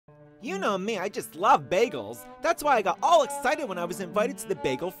You know me, I just love bagels. That's why I got all excited when I was invited to the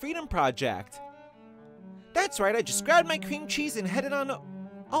Bagel Freedom Project. That's right, I just grabbed my cream cheese and headed on.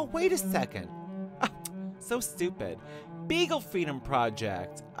 Oh, wait a second. So stupid. Beagle Freedom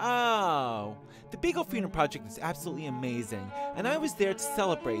Project. Oh. The Beagle Freedom Project is absolutely amazing, and I was there to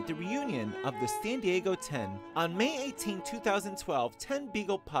celebrate the reunion of the San Diego 10. On May 18, 2012, 10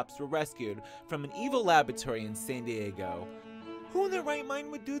 Beagle pups were rescued from an evil laboratory in San Diego. Who in their right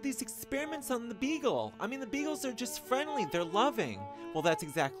mind would do these experiments on the Beagle? I mean, the Beagles are just friendly, they're loving. Well, that's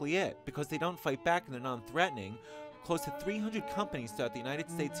exactly it, because they don't fight back and they're non-threatening. Close to 300 companies throughout the United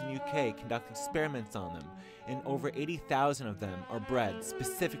States and UK conduct experiments on them, and over 80,000 of them are bred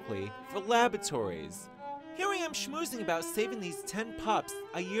specifically for laboratories. Here I am schmoozing about saving these 10 pups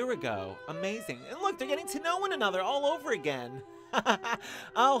a year ago. Amazing. And look, they're getting to know one another all over again.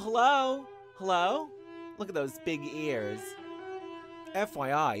 Oh, hello? Hello? Look at those big ears.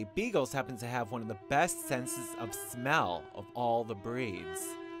 FYI, Beagles happen to have one of the best senses of smell of all the breeds.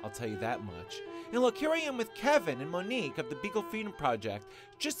 I'll tell you that much. And look, here I am with Kevin and Monique of the Beagle Freedom Project,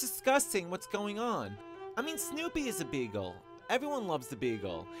 just discussing what's going on. I mean, Snoopy is a Beagle. Everyone loves the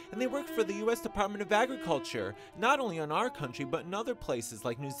Beagle. And they work for the US Department of Agriculture, not only in our country, but in other places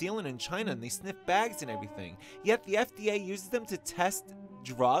like New Zealand and China, and they sniff bags and everything. Yet the FDA uses them to test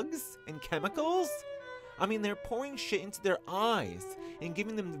drugs and chemicals? I mean, they're pouring shit into their eyes and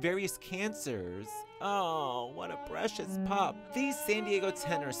giving them various cancers. Oh, what a precious pup. These San Diego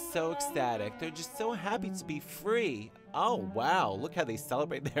 10 are so ecstatic. They're just so happy to be free. Oh, wow. Look how they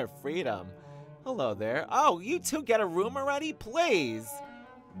celebrate their freedom. Hello there. Oh, you two get a room already? Please.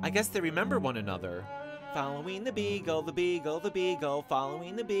 I guess they remember one another. Following the Beagle, the Beagle, the Beagle,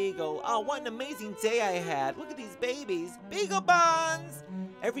 following the Beagle. Oh, what an amazing day I had. Look at these babies. Beagle buns!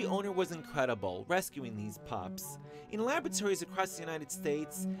 Every owner was incredible, rescuing these pups. In laboratories across the United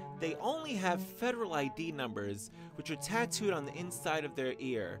States, they only have federal ID numbers, which are tattooed on the inside of their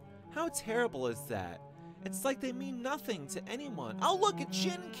ear. How terrible is that? It's like they mean nothing to anyone. Oh, look, it's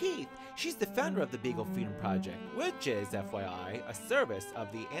Jen Keith. She's the founder of the Beagle Freedom Project, which is, FYI, a service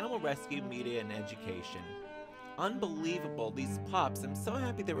of the Animal Rescue Media and Education. Unbelievable, these pups. I'm so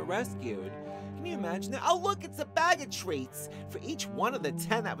happy they were rescued. Can you imagine that? Oh, look, it's a bag of treats for each one of the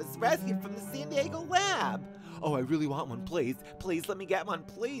 10 that was rescued from the San Diego lab. Oh, I really want one, please. Please let me get one,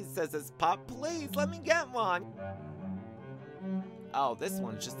 please, says this pup. Please let me get one. Oh, this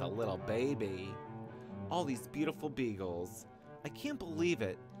one's just a little baby. All these beautiful beagles. I can't believe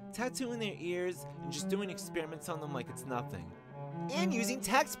it. Tattooing their ears and just doing experiments on them like it's nothing. And using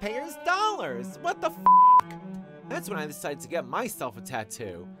taxpayers' dollars. What the f***? That's when I decided to get myself a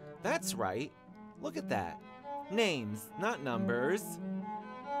tattoo. That's right. Look at that. Names, not numbers.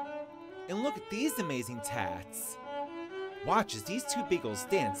 And look at these amazing tats. Watch as these two beagles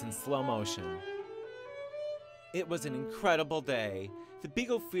dance in slow motion. It was an incredible day. The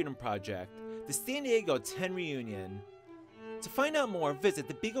Beagle Freedom Project, the San Diego 10 reunion. To find out more, visit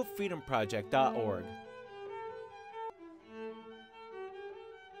thebeaglefreedomproject.org.